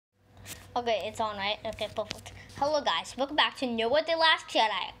Okay, it's on, right? Okay, perfect. Hello, guys. Welcome back to Know What the Last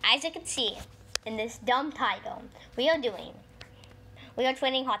Jedi. As you can see in this dumb title, we are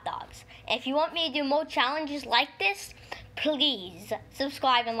training hot dogs. And if you want me to do more challenges like this, please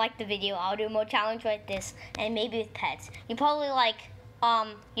subscribe and like the video. I'll do more challenges like this, and maybe with pets. You probably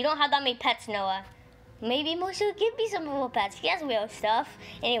you don't have that many pets, Noah. Maybe Moshe will give me some little pets. He has real stuff.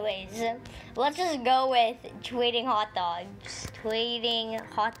 Anyways, let's just go with trading hot dogs. Trading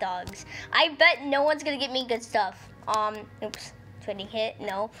hot dogs. I bet no one's gonna get me good stuff. Oops. Trading hit.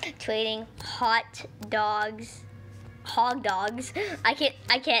 No. Trading hot dogs. Hog dogs. I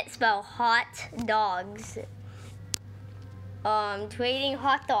can't spell hot dogs. Trading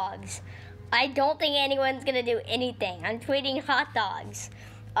hot dogs. I don't think anyone's gonna do anything. I'm trading hot dogs.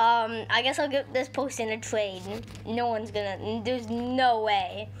 I guess I'll get this post in a trade. No one's gonna, there's no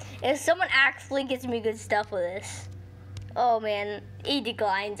way. If someone actually gets me good stuff with this. Oh man, he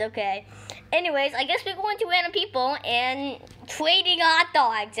declines, okay. Anyways, I guess we're going to random people and trading hot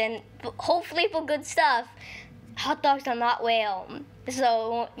dogs and hopefully for good stuff. Hot dogs are not real.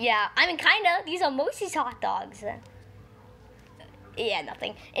 So, yeah, I mean kinda, these are Moshe's hot dogs. Yeah,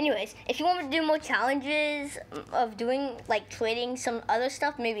 nothing. Anyways, if you want me to do more challenges of doing, like, trading some other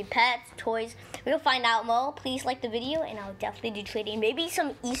stuff, maybe pets, toys, we'll find out more. Please like the video, and I'll definitely do trading. Maybe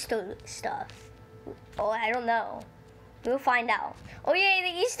some Easter stuff. Oh, I don't know. We'll find out. Oh, yay,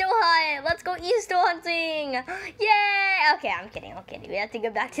 the Easter hunt. Let's go Easter hunting. Yay. Okay, I'm kidding. We have to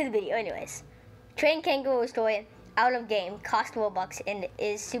go back to the video. Anyways, train kangaroo toy out of game, cost Robux, and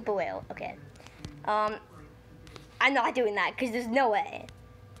is super rare. Okay. I'm not doing that because there's no way.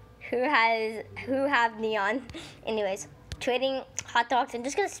 Who have neon? Anyways, trading hot dogs. I'm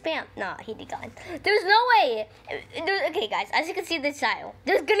just gonna spam. No, he declined. There's no way. Okay, guys, as you can see this style,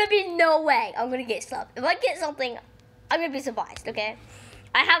 there's gonna be no way I'm gonna get stuff. If I get something, I'm gonna be surprised. Okay,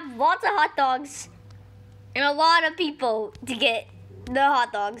 I have lots of hot dogs and a lot of people to get the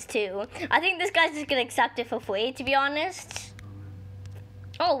hot dogs too. I think this guy's just gonna accept it for free, to be honest.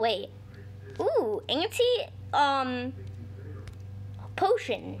 Oh wait. Ooh,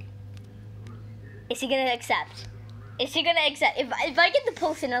 potion. Is he gonna accept? Is he gonna accept? If I get the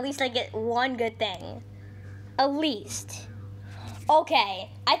potion, at least I get one good thing. At least. Okay,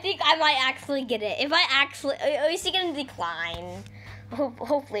 I think I might actually get it. If I actually, is he gonna decline?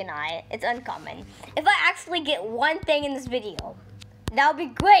 Hopefully not. It's uncommon. If I actually get one thing in this video, that would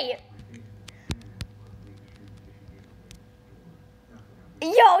be great. Yo,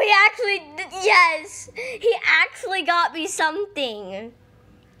 he actually, yes, he actually got me something.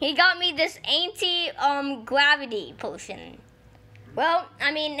 He got me this anti-gravity potion. Well,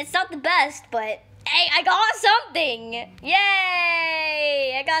 I mean, it's not the best, but hey, I got something.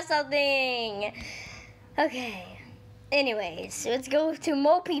 Yay, I got something. Okay, anyways, let's go to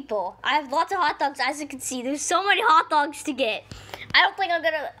more people. I have lots of hot dogs, as you can see. There's so many hot dogs to get. I don't think I'm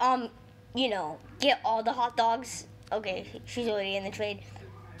gonna, get all the hot dogs. Okay, she's already in the trade,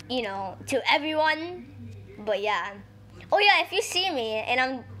 to everyone, but yeah. Oh yeah, if you see me and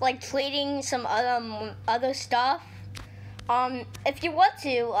I'm like trading some other stuff, if you want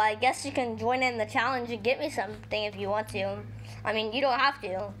to, I guess you can join in the challenge and get me something if you want to. I mean, you don't have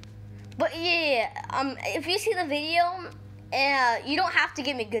to, but yeah, if you see the video, you don't have to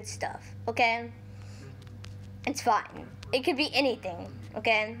give me good stuff, okay? It's fine. It could be anything,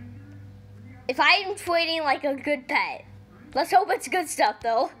 okay? If I'm trading like a good pet, let's hope it's good stuff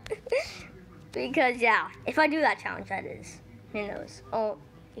though. Because yeah, if I do that challenge, that is, who knows? Oh,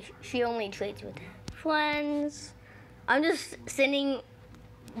 she only trades with friends. I'm just sending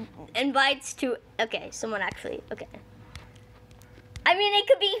invites to, okay, someone actually, okay. I mean, it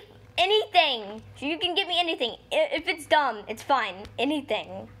could be anything. You can give me anything. If it's dumb, it's fine.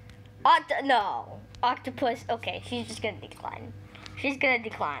 Anything. No. Octopus, okay, she's just gonna decline. She's gonna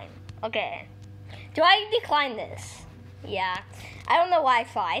decline. Okay. Do I decline this? Yeah. I don't know why I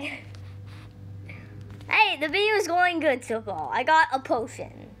tried. Hey, the video is going good so far. I got a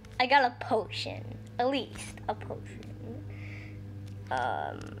potion. At least a potion.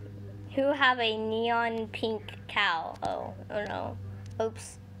 Who have a neon pink cow? Oh no.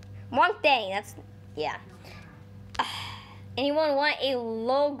 Oops. One thing, that's, yeah. Anyone want a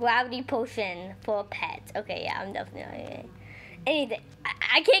low gravity potion for a pet? Okay, yeah, I'm definitely anything.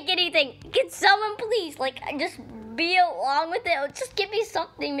 I can't get anything. Can someone please, like, just be along with it? Or just give me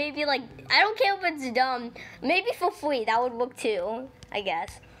something, maybe, like, I don't care if it's dumb. Maybe for free, that would work too, I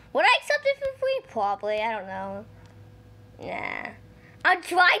guess. Would I accept it for free? Probably, I don't know. Nah. I'm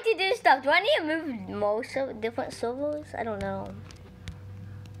trying to do stuff. Do I need to move most of different servers? I don't know.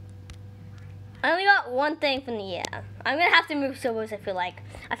 I only got one thing from the yeah. I'm gonna have to move Sobos. I feel like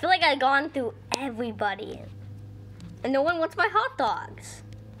I've gone through everybody, and no one wants my hot dogs.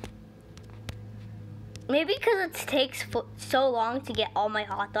 Maybe because it takes so long to get all my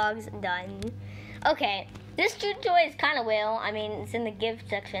hot dogs done. Okay, this toy is kind of well. I mean, it's in the gift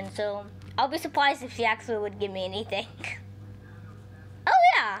section, so I'll be surprised if she actually would give me anything. Oh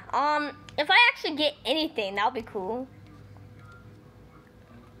yeah, if I actually get anything, that'll be cool.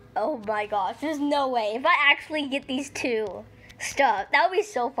 Oh my gosh, there's no way. If I actually get these two stuff, that would be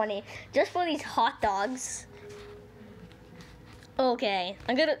so funny. Just for these hot dogs. Okay,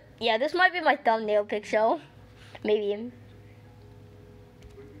 yeah, this might be my thumbnail picture. Maybe.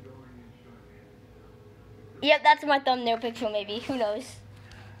 Yep, that's my thumbnail picture, maybe. Who knows?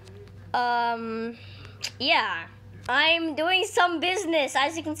 Yeah. I'm doing some business.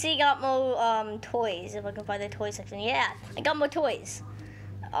 As you can see, I got more, toys. If I can find the toy section. Yeah, I got more toys.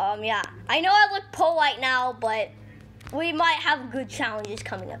 Yeah. I know I look poor right now, but we might have good challenges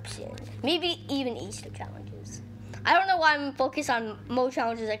coming up soon. Maybe even Easter challenges. I don't know why I'm focused on more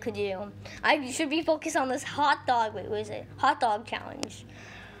challenges I could do. I should be focused on this hot dog, wait, what is it? Hot dog challenge.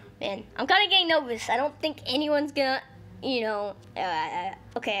 Man, I'm kind of getting nervous. I don't think anyone's gonna, you know,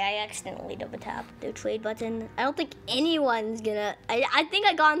 okay, I accidentally double tapped the trade button. I don't think anyone's gonna, I think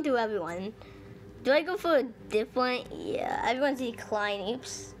I gone through everyone. Do I go for a different, yeah, everyone's declining,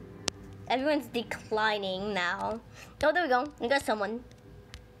 oops. Everyone's declining now. Oh, there we go, we got someone.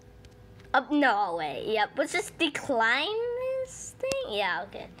 No, wait, yep, let's just decline this thing? Yeah,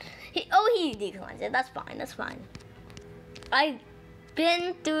 okay. He declines it, that's fine, that's fine. I've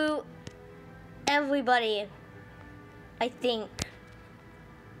been through everybody, I think.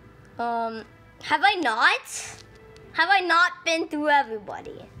 Have I not? Have I not been through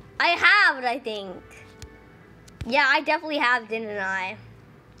everybody? I have, I think. Yeah, I definitely have, didn't I?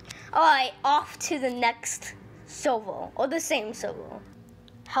 Alright, off to the next server, or the same server.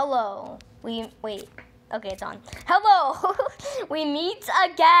 Hello, wait, okay, it's on. Hello, we meet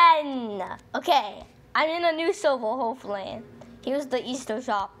again. Okay, I'm in a new server, hopefully. Here's the Easter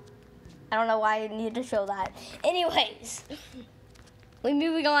shop. I don't know why I need to show that. Anyways, we're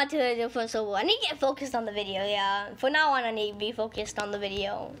moving on to a different server. I need to get focused on the video, yeah. For now on, I need to be focused on the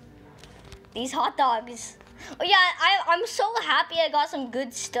video. These hot dogs. Oh yeah, I'm so happy I got some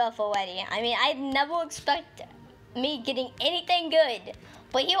good stuff already. I mean, I never expect me getting anything good.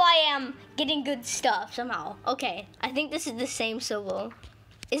 But here I am getting good stuff somehow. Okay, I think this is the same server.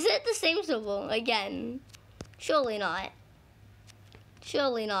 Is it the same server again? Surely not.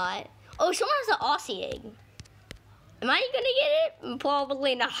 Surely not. Oh, someone has an Aussie egg. Am I gonna get it?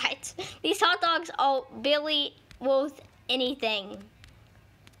 Probably not. These hot dogs are barely worth anything.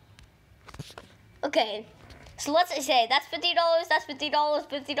 Okay, so let's say that's $50, that's $50,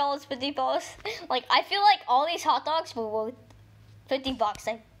 $50, $50. Like, I feel like all these hot dogs were worth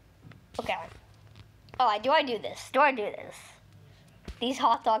 $50. Okay. Oh, do I do this? Do I do this? These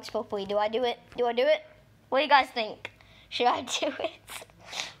hot dogs for free. Do I do it? Do I do it? What do you guys think? Should I do it?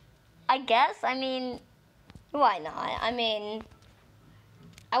 I guess. I mean, why not? I mean,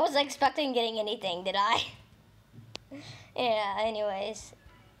 I wasn't expecting getting anything, did I? Yeah, anyways.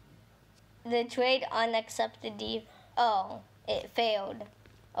 The trade unaccepted oh, it failed.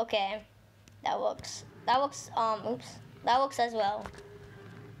 Okay. That works. That works, oops. That works as well.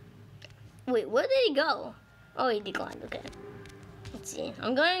 Wait, where did he go? Oh, he declined, okay. Let's see.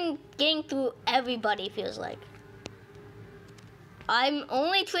 I'm getting through everybody, feels like. I'm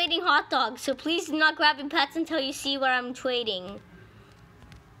only trading hot dogs, so please do not grab your pets until you see what I'm trading.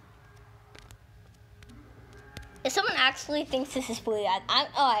 If someone actually thinks this is free,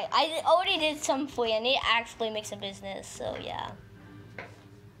 I already did some free, and it actually makes a business, so yeah.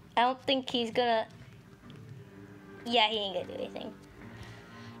 I don't think he's gonna, yeah, he ain't gonna do anything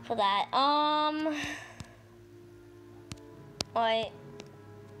for that. Alright.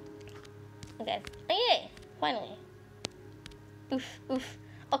 Okay. Oh, yay, finally. Oof, oof.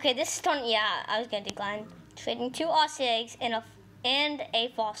 Okay, this is turn, yeah, I was gonna decline. Trading 2 Aussie eggs and a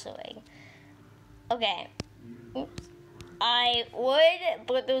fossil egg. Okay. Oops. I would,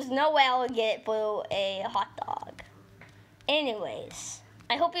 but there's no way I would get it for a hot dog. Anyways,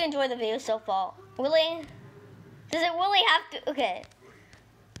 I hope you enjoyed the video so far. Really? Does it really have to? Okay.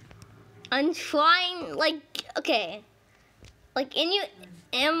 I'm trying, like, okay. Like, in your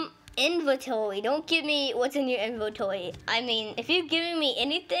inventory, don't give me what's in your inventory. I mean, if you're giving me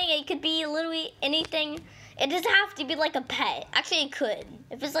anything, it could be literally anything. It doesn't have to be like a pet. Actually, it could.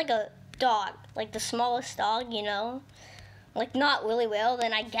 If it's like a dog, like the smallest dog, you know, like not really well,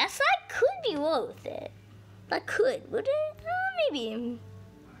 then I guess that could be worth it. That could, would it? Maybe.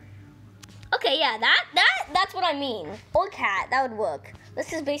 Okay, yeah, that's what I mean. Or cat, that would work.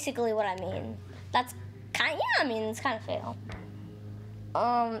 This is basically what I mean. That's kind, yeah, I mean, it's kind of fail.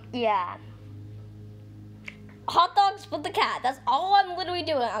 Yeah. Hot dogs with the cat. That's all I'm literally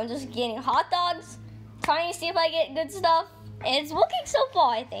doing. I'm just getting hot dogs, trying to see if I get good stuff. And it's working so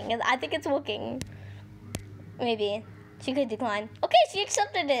far, I think. I think it's working. Maybe. She could decline. Okay, she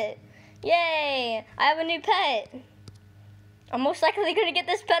accepted it. Yay! I have a new pet. I'm most likely gonna get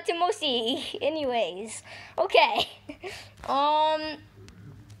this pet to Mosi. Anyways. Okay.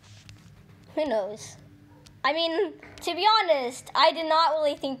 Who knows? I mean, to be honest, I did not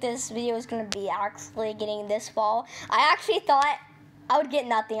really think this video was going to be actually getting this far. I actually thought I would get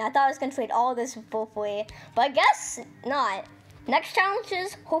nothing. I thought I was going to trade all this hopefully, but I guess not. Next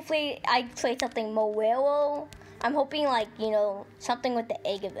challenges, hopefully I trade something more railroad. I'm hoping like, you know, something with the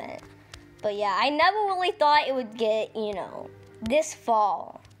egg event. But yeah, I never really thought it would get, you know, this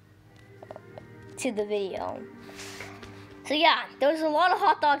far to the video. So yeah, there was a lot of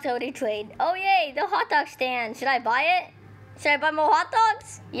hot dogs I already traded. Oh yay, the hot dog stand. Should I buy it? Should I buy more hot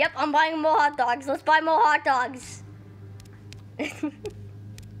dogs? Yep, I'm buying more hot dogs. Let's buy more hot dogs.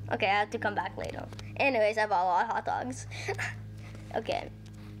 Okay, I have to come back later. Anyways, I bought a lot of hot dogs. Okay.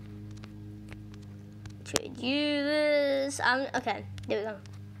 Trade you this. Okay, there we go.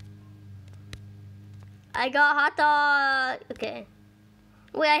 I got hot dog. Okay.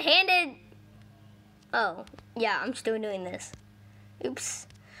 Wait, I handed. Oh, yeah, I'm still doing this. Oops.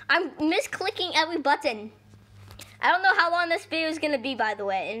 I'm misclicking every button. I don't know how long this video is going to be, by the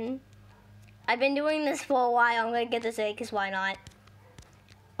way. And I've been doing this for a while. I'm going to get this egg, because why not?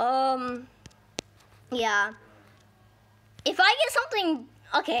 Yeah. If I get something...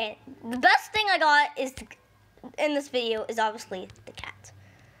 Okay, the best thing I got is in this video is obviously the cat.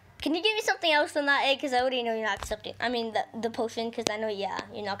 Can you give me something else than that egg? Because I already know you're not accepting. I mean, the potion, because I know, yeah,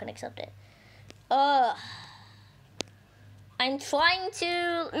 you're not going to accept it. I'm trying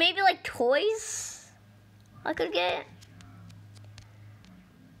to, maybe like toys I could get.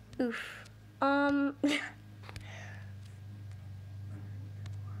 Oof.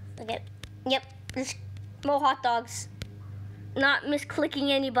 Okay. Yep. Just more hot dogs. Not misclicking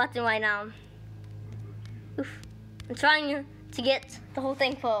any button right now. Oof. I'm trying to get the whole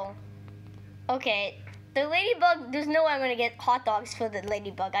thing full. Okay. The ladybug, there's no way I'm going to get hot dogs for the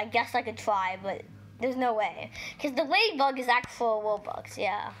ladybug. I guess I could try, but there's no way. Because the ladybug is actual Robux.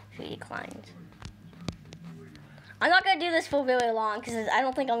 Yeah, she declined. I'm not going to do this for really long because I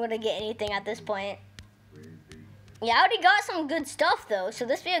don't think I'm going to get anything at this point. Yeah, I already got some good stuff, though. So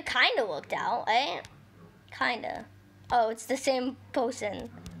this video kind of worked out, right? Kind of. Oh, it's the same person.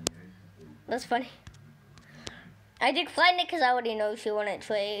 That's funny. I declined it because I already know she wouldn't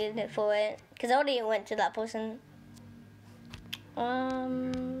trade it for it. Because I already went to that person.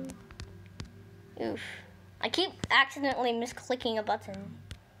 Oof. I keep accidentally misclicking a button.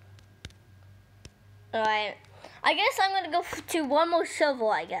 Alright. I guess I'm going to go to one more shovel,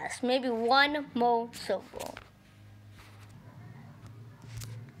 I guess. Maybe one more shovel.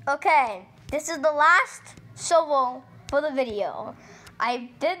 Okay. This is the last shovel for the video.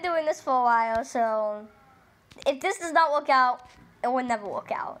 I've been doing this for a while, so... If this does not work out, it will never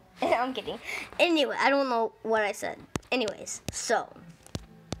work out. I'm kidding. Anyway, I don't know what I said. Anyways, so.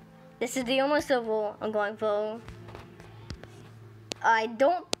 This is the only silver I'm going for. I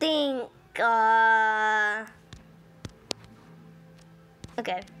don't think, okay. I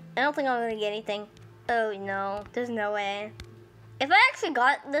don't think I'm gonna get anything. Oh no, there's no way. If I actually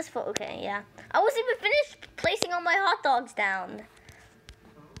got this for, okay, yeah. I wasn't even finished placing all my hot dogs down.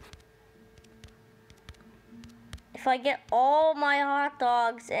 If I get all my hot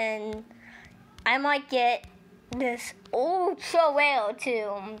dogs, and I might get this ultra rare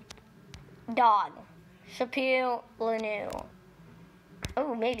too. Dog. Shapiro Lanu.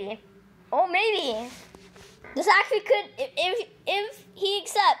 Oh, maybe. Oh, maybe. This actually could, if he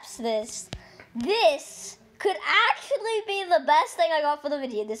accepts this, this could actually be the best thing I got for the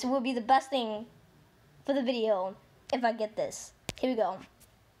video. This will be the best thing for the video if I get this. Here we go.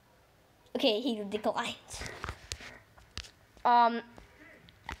 Okay, he declined.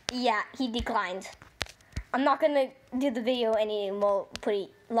 Yeah, he declined. I'm not gonna do the video anymore pretty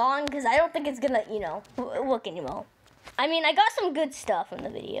long because I don't think it's gonna, you know, work anymore. I mean, I got some good stuff in the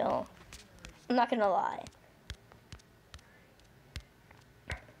video. I'm not gonna lie.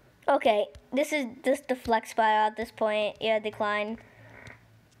 Okay, this is just the flex buy at this point. Yeah, decline.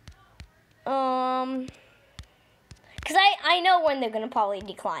 Cause I know when they're gonna probably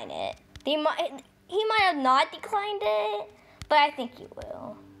decline it. He might have not declined it, but I think he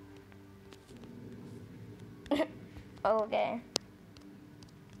will. Okay.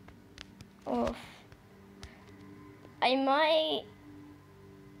 Oof. I might.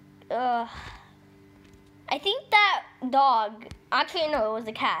 I think that dog. Actually, no, it was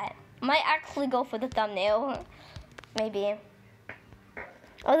a cat. Might actually go for the thumbnail. Maybe.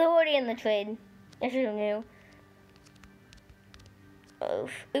 Oh, they're already in the trade. I should have knew. Oh,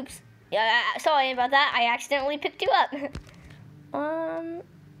 oops. Yeah, sorry about that. I accidentally picked you up.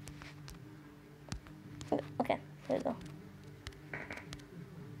 Okay, there we go.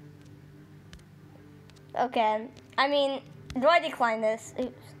 Okay, I mean, do I decline this?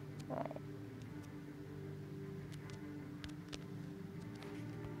 Oops. All right.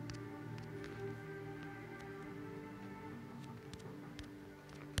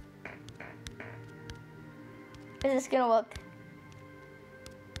 Is this gonna look?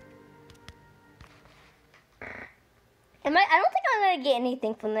 I don't think I'm gonna get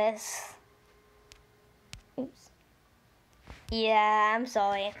anything from this. Oops. Yeah, I'm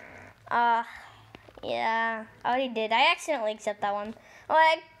sorry. Yeah, I already did. I accidentally accept that one. Well,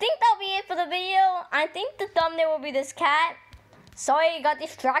 I think that'll be it for the video. I think the thumbnail will be this cat. Sorry I got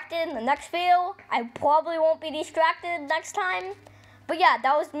distracted in the next video. I probably won't be distracted next time. But yeah,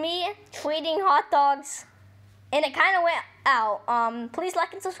 that was me trading hot dogs. And it kind of went out. Please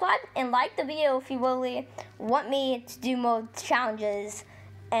like and subscribe and like the video if you really want me to do more challenges.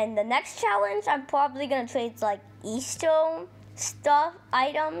 And the next challenge, I'm probably going to trade like Easter stuff,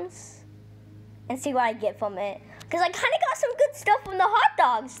 items, and see what I get from it. Because I kind of got some good stuff from the hot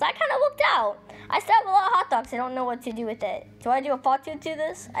dogs. That kind of worked out. I still have a lot of hot dogs. I don't know what to do with it. Do I do a part 2 to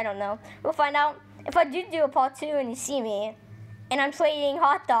this? I don't know. We'll find out. If I do a part 2 and you see me, and I'm trading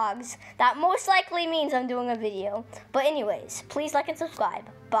hot dogs, that most likely means I'm doing a video. But anyways, please like and subscribe.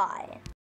 Bye.